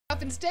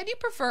If instead you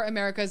prefer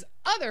America's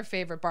other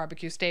favorite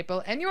barbecue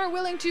staple and you are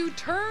willing to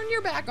turn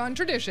your back on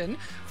tradition,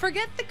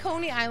 forget the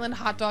Coney Island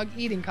hot dog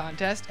eating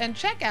contest and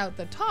check out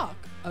the talk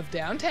of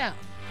downtown.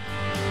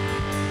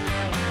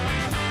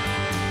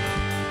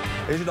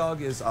 Asian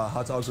dog is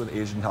hot dogs with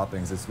Asian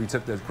toppings. We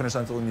took the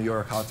quintessential New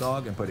York hot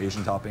dog and put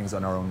Asian toppings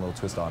on our own little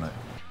twist on it.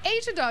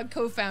 Asian Dog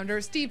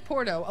co-founder Steve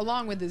Porto,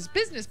 along with his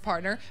business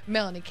partner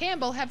Melanie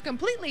Campbell, have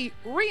completely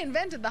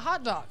reinvented the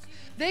hot dog.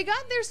 They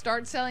got their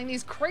start selling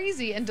these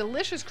crazy and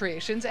delicious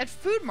creations at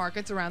food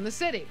markets around the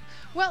city.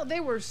 Well, they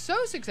were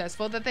so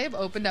successful that they have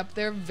opened up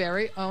their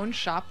very own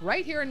shop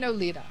right here in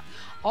Nolita.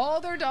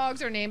 All their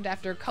dogs are named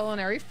after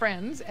culinary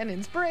friends and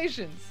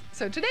inspirations.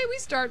 So today we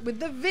start with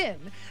the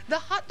Vin, the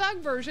hot dog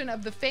version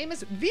of the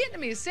famous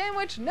Vietnamese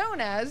sandwich known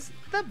as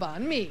the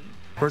banh mi.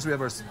 First we have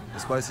our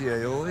spicy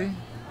aioli.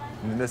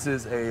 And this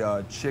is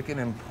a chicken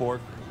and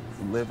pork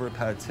liver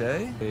pate,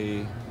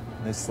 a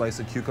nice slice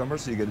of cucumber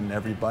so you get in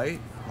every bite,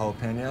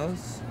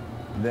 jalapenos.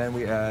 Then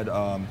we add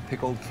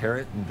pickled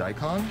carrot and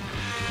daikon.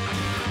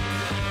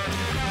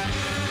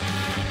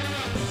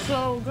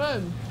 So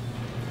good.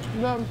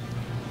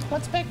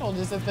 What's pickled?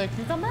 Is it the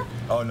cucumber?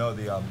 Oh no,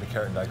 the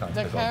carrot and daikon.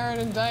 The carrot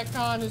and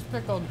daikon is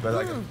pickled.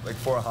 But like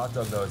for a hot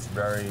dog though, it's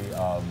very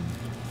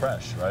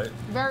fresh, right?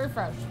 Very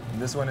fresh.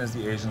 And this one is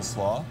the Asian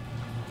slaw.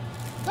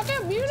 Look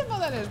how beautiful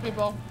that is,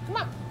 people. Come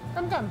on,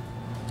 come.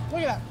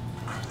 Look at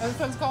that. This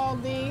one's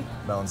called the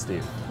Mel and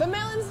Steve. The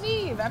Mel and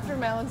Steve, after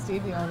Mel and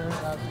Steve, the owners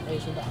of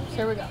Asian Dogs.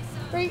 Here we go.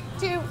 3,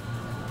 2,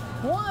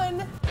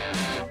 1.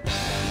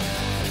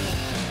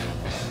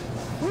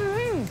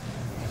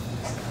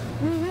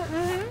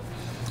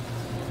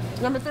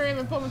 Number 3, I'm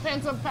gonna pull my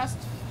pants up past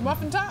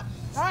muffin top.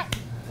 All right,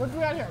 what do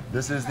we got here?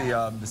 This is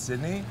the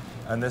Sydney,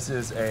 and this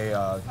is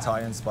a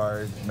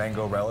Thai-inspired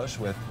mango relish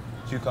with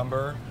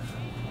cucumber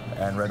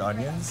and red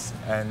onions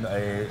and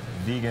a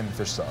vegan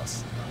fish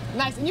sauce.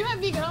 Nice, and you have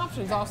vegan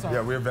options also.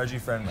 Yeah, we're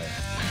veggie friendly.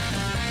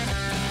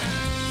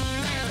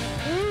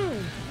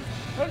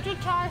 It's a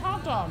Thai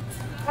hot dog.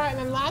 All right, and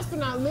then last but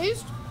not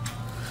least,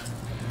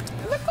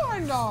 the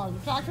corn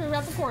dog. Talk to me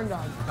about the corn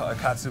dog. A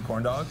katsu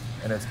corn dog,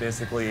 and it's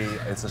basically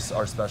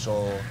our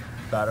special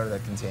batter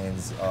that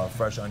contains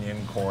fresh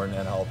onion, corn,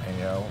 and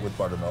jalapeno with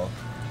buttermilk,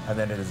 and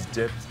then it is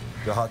dipped.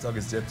 The hot dog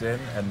is dipped in,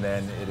 and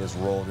then it is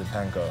rolled in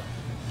panko,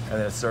 and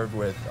then it's served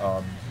with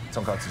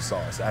tonkatsu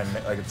sauce and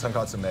like a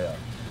tonkatsu mayo.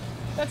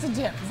 That's a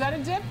dip. Is that a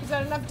dip? Is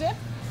that enough dip?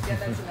 Yeah,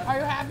 that's enough. Are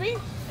you happy?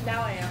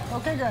 Now I am.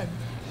 Okay, good.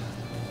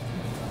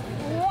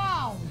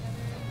 Wow.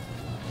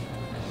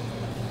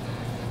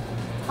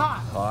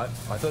 Hot. Hot?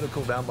 I thought it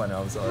cooled down by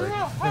now, I'm sorry.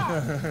 Yeah,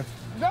 hot.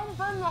 Don't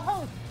burn the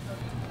host.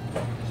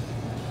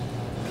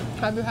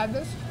 Have you had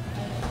this?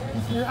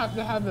 You have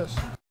to have this.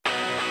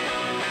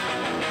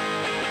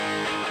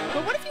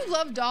 But what if you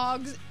love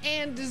dogs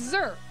and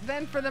dessert?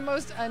 Then for the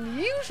most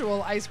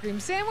unusual ice cream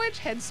sandwich,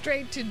 head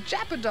straight to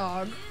Japa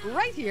Dog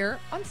right here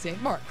on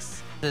St.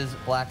 Mark's. This is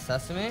black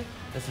sesame,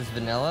 this is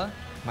vanilla,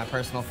 my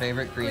personal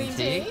favorite, green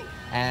tea,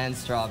 and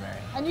strawberry.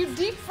 And you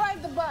deep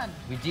fried the bun.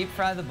 We deep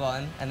fry the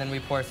bun, and then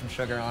we pour some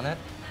sugar on it,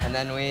 and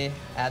then we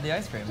add the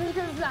ice cream. Just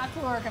because it's not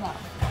caloric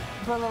enough.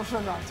 Put a little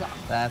sugar on top.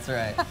 That's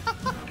right.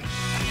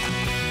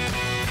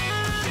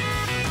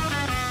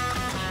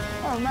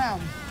 Oh man.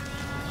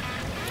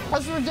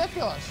 That's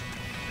ridiculous.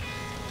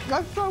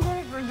 That's so good,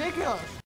 it's ridiculous.